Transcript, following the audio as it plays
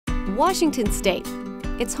Washington State.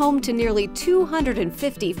 It's home to nearly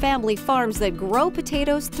 250 family farms that grow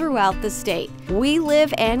potatoes throughout the state. We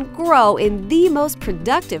live and grow in the most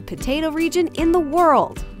productive potato region in the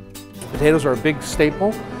world. Potatoes are a big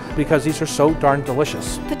staple because these are so darn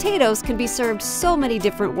delicious. Potatoes can be served so many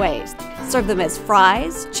different ways. Serve them as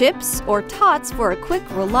fries, chips, or tots for a quick,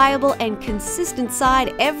 reliable, and consistent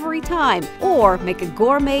side every time. Or make a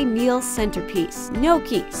gourmet meal centerpiece,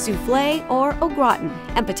 gnocchi, souffle, or au gratin.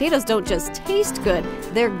 And potatoes don't just taste good,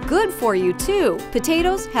 they're good for you too.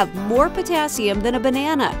 Potatoes have more potassium than a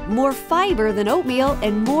banana, more fiber than oatmeal,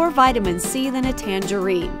 and more vitamin C than a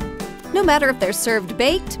tangerine. No matter if they're served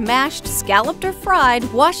baked, mashed, scalloped, or fried,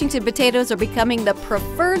 Washington potatoes are becoming the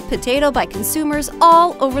preferred potato by consumers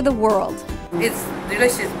all over the world. It's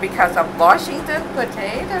delicious because of Washington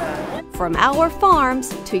potato. From our farms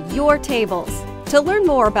to your tables. To learn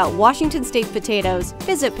more about Washington State potatoes,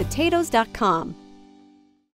 visit potatoes.com.